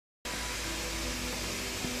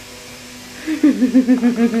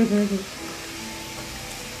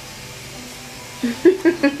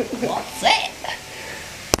What's it?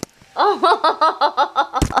 Oh!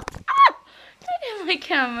 Don't hit my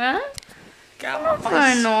camera. That's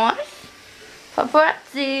very nice.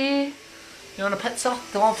 Paparazzi. You want a pizza? Do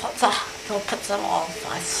you want pizza? Do you want pizza? Oh,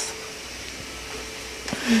 nice.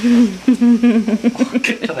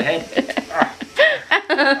 Kick to the head.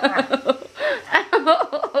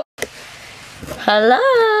 Hello.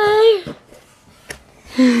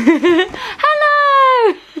 Hello.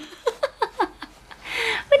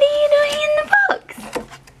 What are you doing in the box?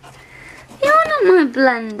 You're not my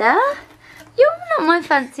blender. You're not my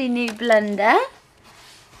fancy new blender.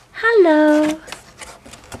 Hello.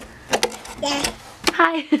 Yeah.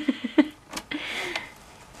 Hi.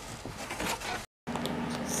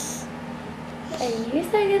 Are you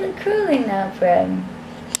so good at crawling now, Prim?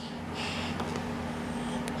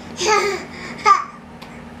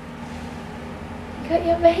 Got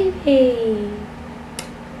your baby.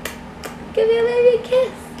 Give your baby a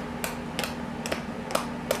kiss.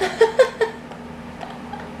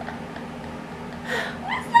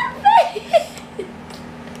 What's that face?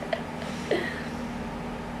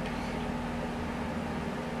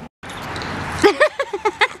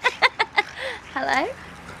 Hello?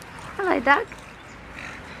 Hello, Doug.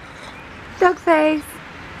 Dog face.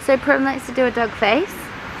 So Prim likes to do a dog face.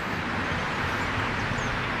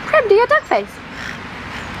 Prim, do your dog face.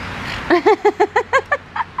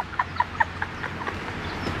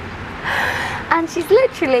 And she's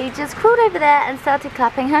literally just crawled over there and started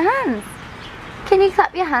clapping her hands. Can you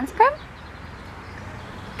clap your hands, Prim?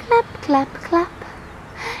 Clap, clap, clap.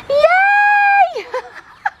 Yay!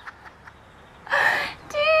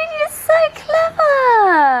 Dude, you're so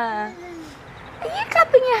clever. Are you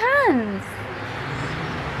clapping your hands?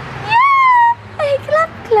 Yay! Clap,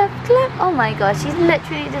 clap, clap. Oh my gosh, she's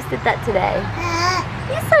literally just did that today.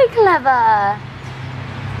 You're so clever.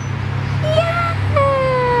 Yeah!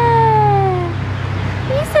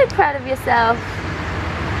 You're so proud of yourself.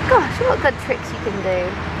 Gosh, what good tricks you can do.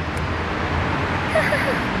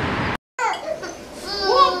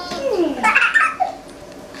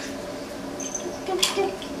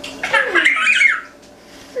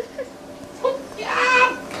 What is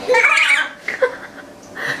that laugh?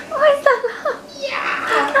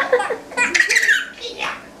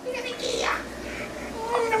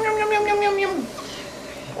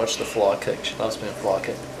 Watch the fly kick. She loves being fly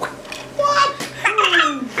kicked.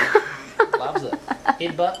 Loves it.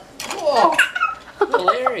 Headbutt. Whoa.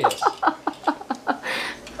 Hilarious.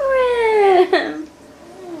 Prim.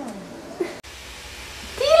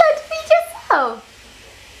 Do you like to feed yourself?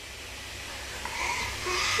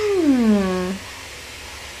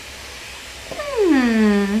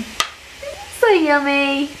 So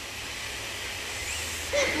yummy.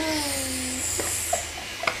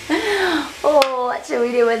 Oh, what shall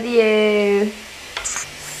we do with you?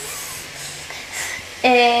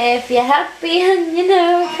 If you're happy and you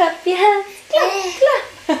know, clap your hands, clap, clap.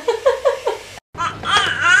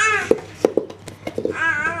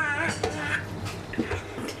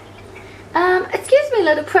 Excuse me,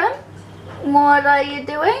 little Prim. What are you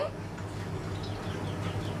doing?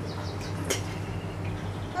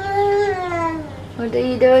 What are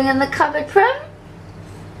you doing in the cupboard, Prim?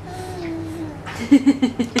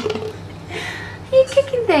 Are you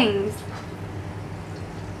kicking things?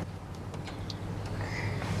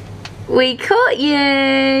 We caught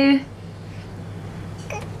you!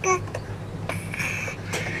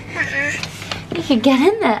 You can get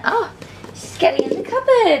in there. Oh, she's getting in the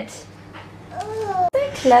cupboard. So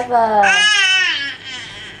clever.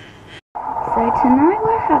 So tonight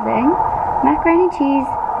we're having macaroni and cheese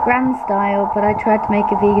grand style, but I tried to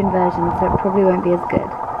make a vegan version, so it probably won't be as good.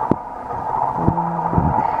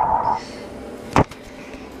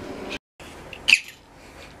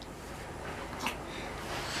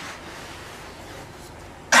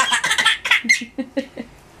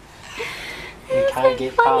 You can't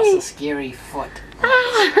get past the scary foot.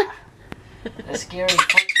 The scary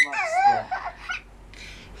foot monster.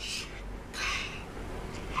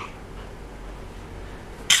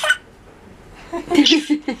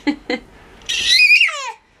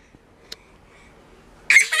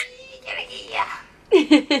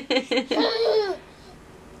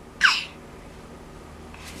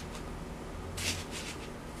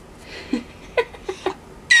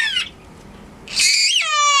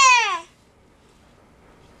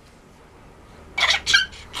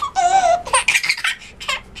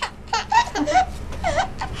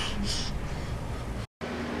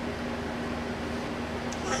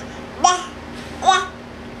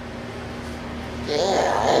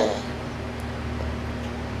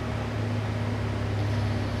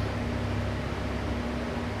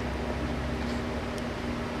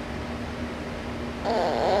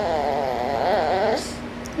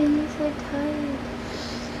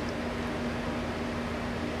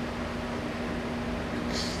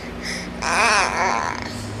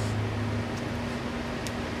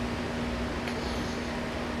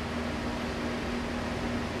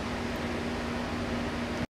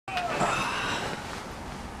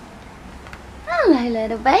 Hello,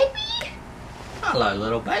 little baby. Hello,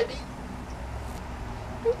 little baby.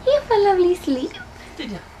 You have a lovely sleep.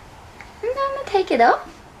 Did you? I'm gonna take it off.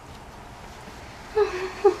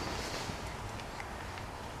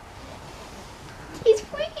 He's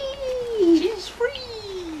free. She's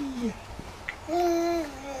free.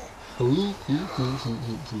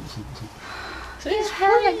 Your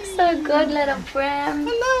hair looks so good, little Prim.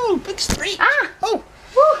 Hello, big street. Ah! Oh,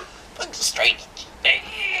 Woo. big street.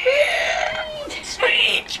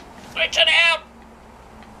 Street. Switch it out.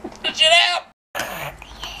 Switch it out.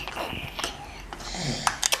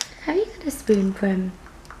 Have you got a spoon, Prim?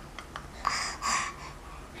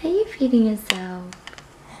 Are you feeding yourself?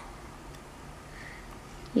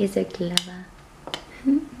 You're so clever.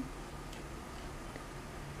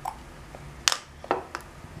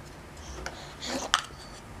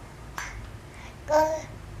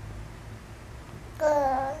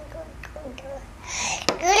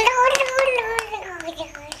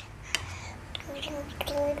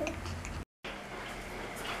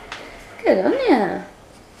 Good on ya.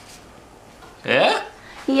 Yeah?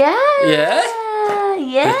 Yeah. Yeah?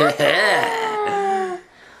 Yeah.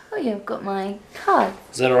 Oh, you've got my card.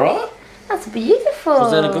 Is that alright? That's beautiful.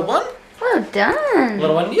 Was that a good one? Well done.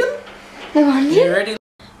 Little onion? The one You ready?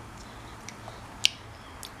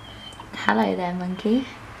 Hello there, monkey.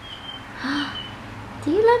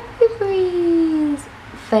 Do you love blueberries?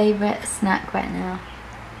 Favourite snack right now?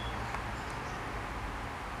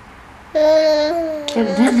 Good,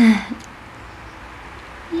 isn't it?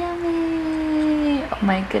 Yummy! Oh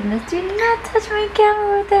my goodness, do not touch my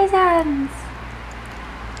camera with those hands!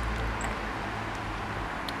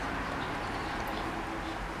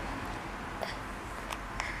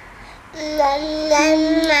 Yum,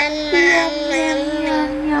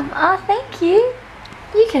 yum, yum. Oh, thank you.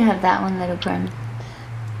 You can have that one, little Prim.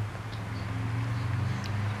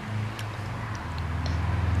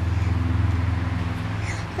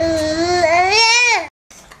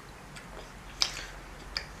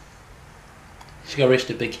 She got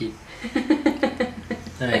arrested, big kid.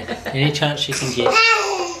 Hey, any chance she can get? Are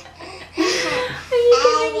you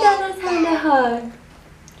giving Dada's hand a hug?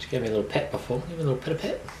 She gave me a little pat before. Give me a little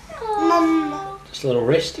pat. Mama. Just a little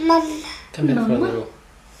rest. Come here for a little.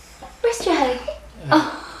 Rest your head. Oh.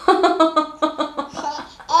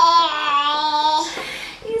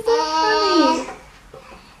 You're so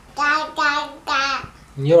funny.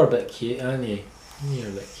 You're a bit cute, aren't you? You're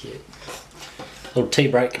a bit cute. Little tea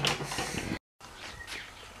break.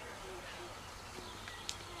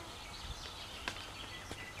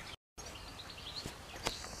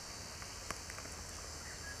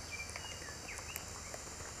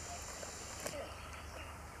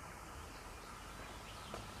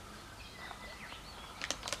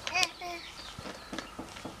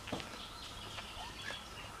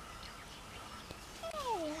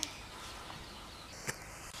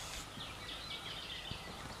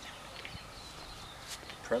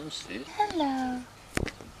 Prim said. Hello.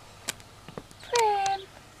 Prim.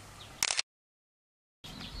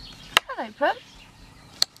 Hello, Prim.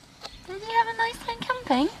 Did you have a nice time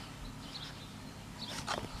camping?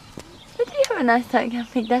 Did you have a nice time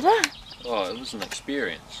camping, Dada? Oh, it was an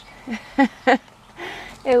experience.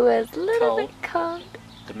 It was a little Cold. bit cold.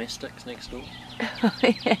 Domestics next door. Oh,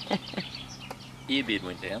 yeah. Airbed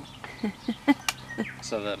went down.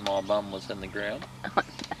 So that my bum was in the ground.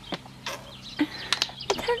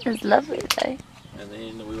 The tent is lovely though. And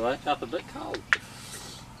then we woke up a bit cold.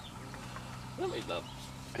 Didn't we, love?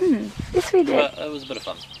 Yes, we did. But it was a bit of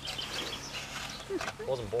fun. It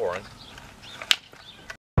wasn't boring.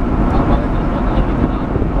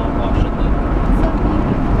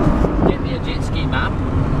 Get me a jet ski, Mum.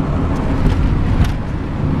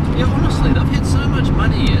 Yeah, honestly, they've had so much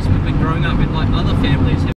money as we've been growing up in like other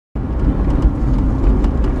families.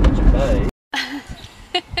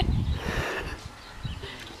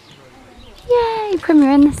 Yay, Prim,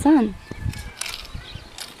 you're in the sun.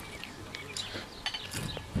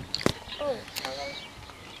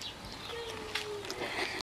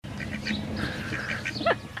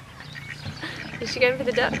 Is she going for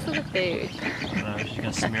the ducks or the food? No, she's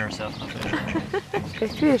going to smear herself in the food. Go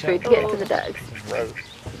through the food to get to the ducks.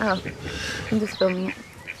 Oh, I'm just filming it.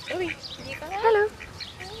 Hello.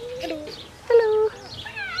 Hello. Hello.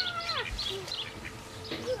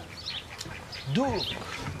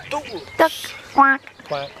 Duck. Quack.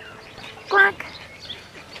 Quack. Quack.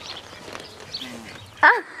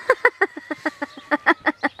 Ah.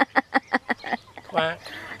 Quack.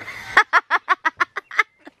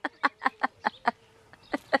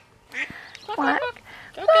 Quack.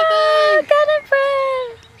 Oh, got it, Prim.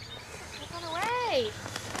 Run away.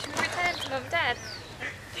 Should we return to Mum and Dad?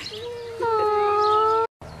 Aww.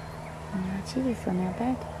 She's on her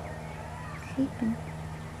bed, sleeping.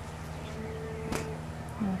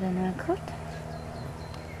 Not in her cot.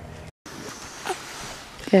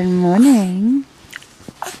 Good morning.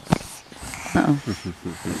 Uh-oh.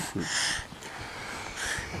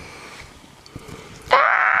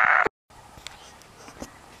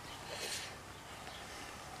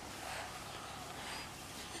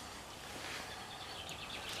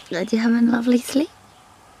 Are you having a lovely sleep?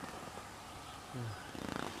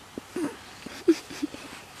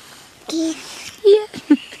 Yeah.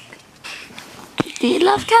 Do you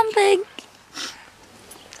love camping?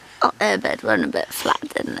 Oh, their bed went a bit flat,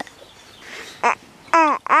 didn't it? What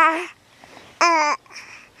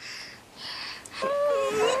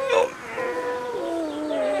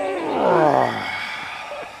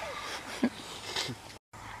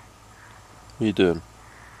are you doing?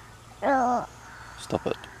 Stop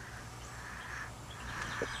it.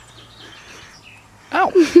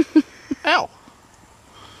 Ow! Ow!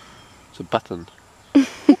 It's a button.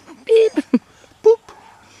 Beep. Boop!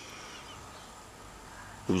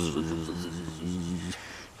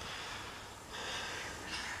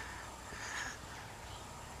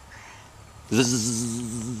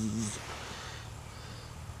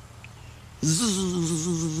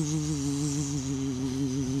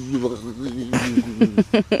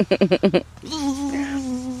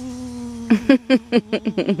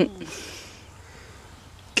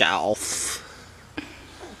 Golf.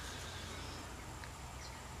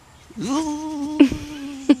 Good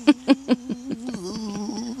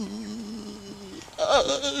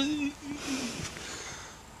morning.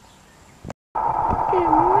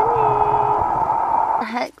 The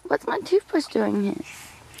heck? What's my toothbrush doing here?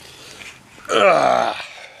 Oh.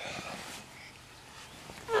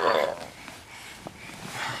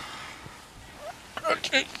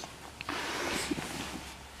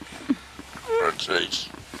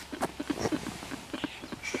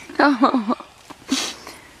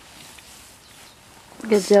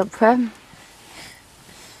 Good job, Prim.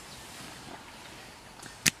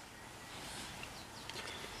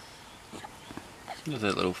 Look at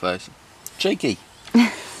that little face. Cheeky. So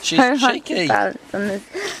She's hard to cheeky. balance on this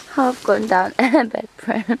half gone down airbed,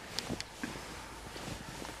 Prim.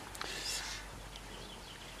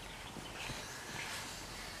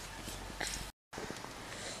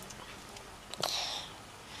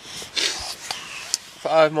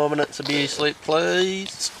 Five more minutes of beauty sleep,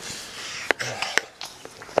 please.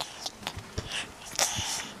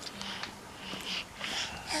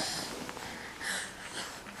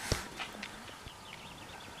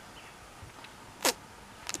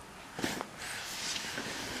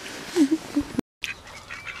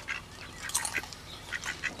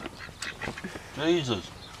 Jesus.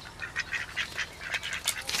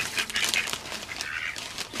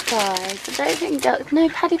 Guys, I don't think ducks. No,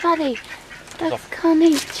 Paddy. Ducks can't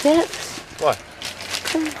eat chips. Why?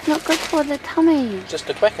 Because it's not good for their tummy. Just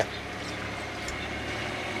a quacker.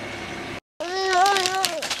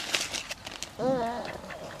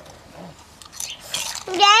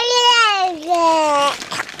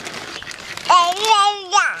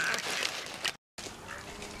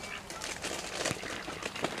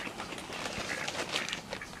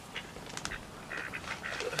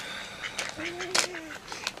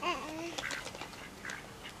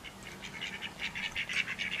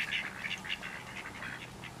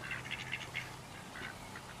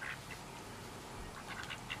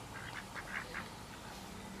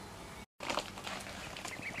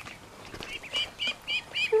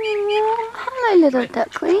 Hello, little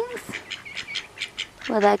ducklings.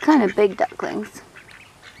 Well, they're kind of big ducklings.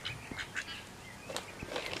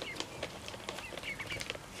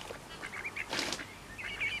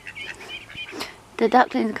 The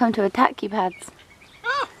ducklings come to attack you, Pads.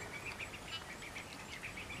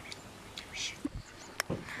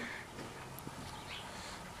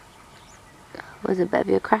 Was a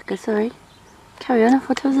baby a cracker, sorry. Carry on, I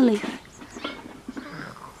thought it was a leaf.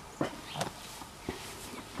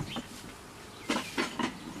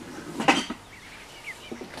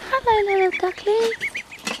 Hello, little ducklings.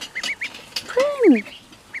 Prim.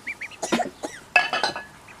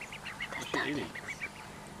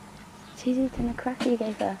 She's eating a cracker you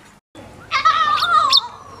gave her.